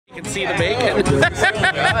see the bacon.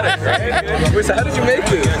 Wait, so how did you make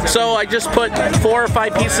this? So I just put 4 or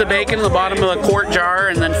 5 pieces of bacon in the bottom of a quart jar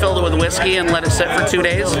and then filled it with whiskey and let it sit for 2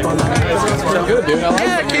 days. So good, dude.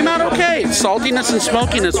 Yeah, it came out okay. Saltiness and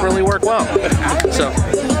smokiness really work well. So,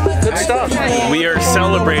 good stuff. We are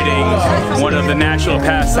celebrating one of the national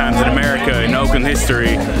pastimes in America in Oakland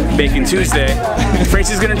history, Bacon Tuesday.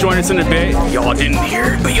 Francie's gonna join us in a bit. Y'all didn't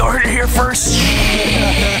hear it, but y'all heard it here first.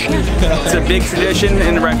 It's a big tradition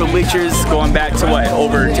in the RF Bleachers going back to what,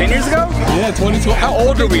 over 10 years ago? Yeah, 2012. How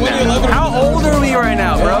old are we now? How old are we right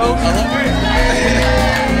now, bro?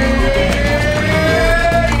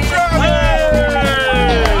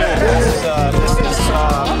 This is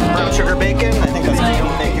brown sugar bacon. I think that's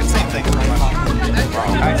green bacon, same thing.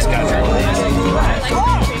 I just got it.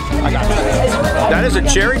 I got it. That is a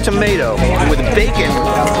cherry tomato with bacon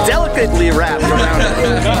delicately wrapped around it.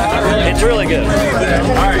 It's really good.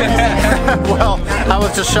 Well, I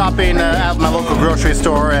was just shopping at my local grocery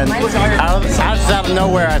store, and just out of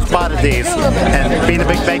nowhere I spotted these. And being a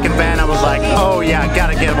big bacon fan, I was like, oh yeah,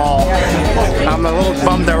 gotta get them all. I'm a little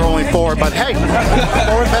bummed there were only 4, but hey,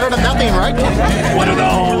 4 is better than nothing, right? What are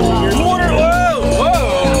those? Whoa!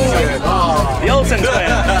 The Olsen twin.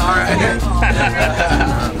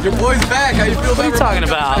 Your boy's back. How you feel about it? What are you talking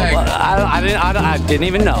about? I didn't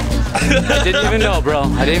even know. I didn't even know, bro.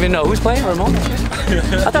 I didn't even know. Who's playing, Ramon?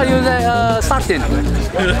 I thought he was at Stockton.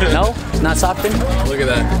 No? Not Stockton? Look at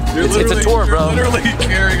that. It's a tour, bro. You're literally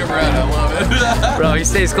carrying him around. I love it. Bro, he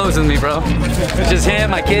stays close with me, bro. It's just him,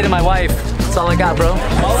 my kid, and my wife. That's all I got, bro.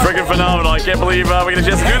 Freaking phenomenal. I can't believe we get a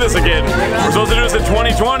chance to do this again. We're supposed to do this in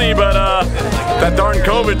 2020, but that darn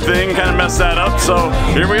COVID thing kind of messed that up. So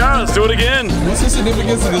here we are. Let's do it again. What's the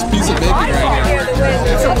significance of this piece of bacon right here?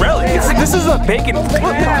 It's a relic. This is a bacon. Look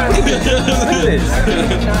at this.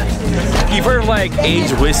 You've heard of like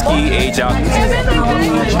aged whiskey, aged alcohol.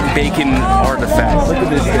 Bacon artifact. Look at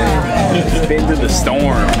this thing. It's been through the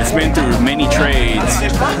storm. It's been through many trades.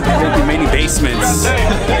 It's been through many basements.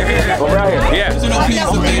 Right here. Yeah.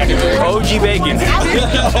 OG bacon.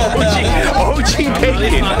 OG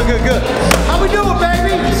bacon. Good. How we doing,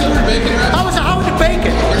 baby? Serving bacon wrap? How was the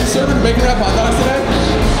bacon? Are you serving bacon wrap hot dogs today?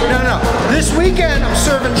 No. This weekend I'm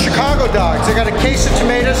serving Chicago dogs. I got a case of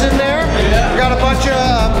tomatoes in there. I got a bunch of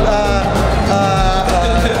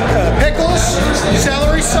pickles,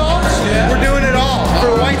 celery salt. We're doing it all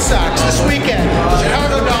for White Sox this weekend.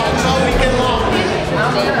 Chicago dogs all weekend long.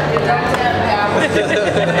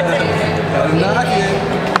 Not yet.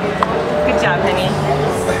 Good job, honey.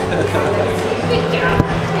 Good job.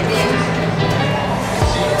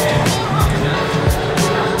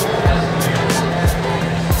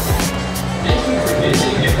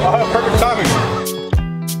 Oh, perfect timing.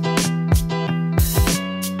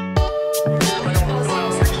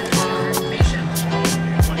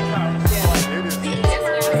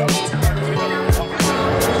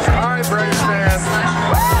 Alright, Braves fans.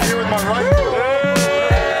 Here with my right.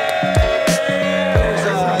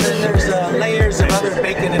 There's layers of other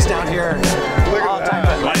baconess down here. All the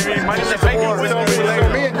time. Might be bacon with me. So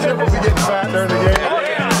me and Chip will be getting fat during the game. Oh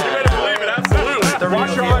yeah, you better believe it. Absolutely.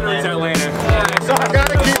 Wash your arteries, Atlanta. So I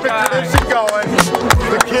gotta keep it tradition going.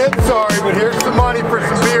 The kids, sorry, but here's some money for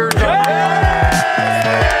some beers.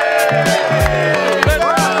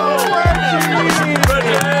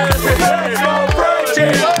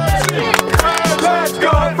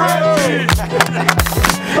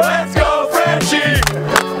 Let's go, Frenchie!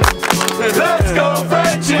 Let's go,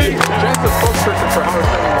 Frenchie! That's the spokesperson for how we're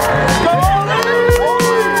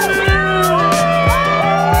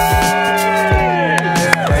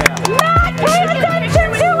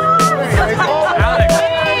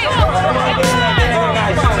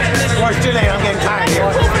Today, I'm getting tired here.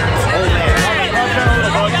 Old man.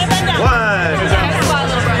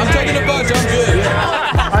 I'm taking a bunch, I'm good.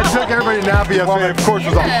 I took everybody to nap yesterday. Of course, it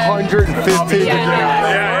was 115 degrees.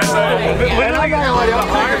 And I got like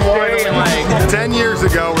 10 years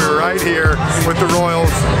ago, we were right here with the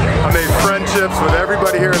Royals. I made friendships with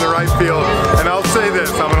everybody here in the right field. And I'll say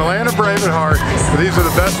this, I'm an Atlanta Brave at heart, but these are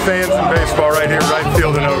the best fans in baseball right here, right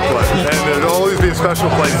field in Oakland. And it'll always be a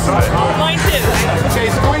special place to me. Mine too. Okay,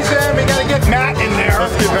 squeeze in. We gotta get Matt in there.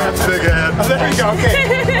 Let's get Matt's big head. Oh, there we go.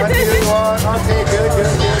 Okay. 1, 2, 1. Okay, good.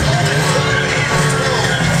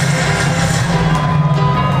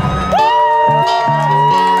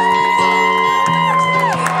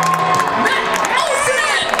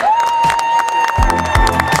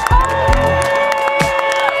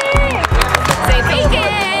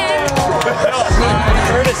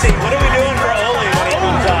 Courtesy. What are we doing for Oli when he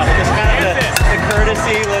comes up? Just kind of the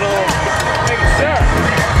courtesy little. Sure.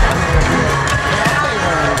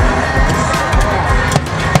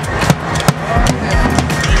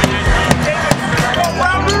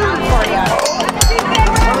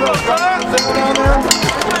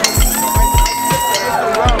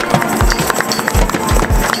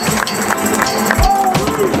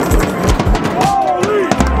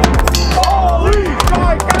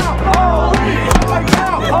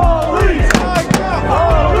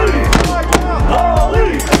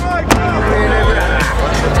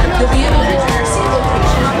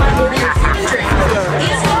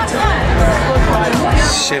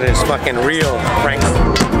 shit is fucking real,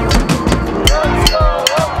 Frank.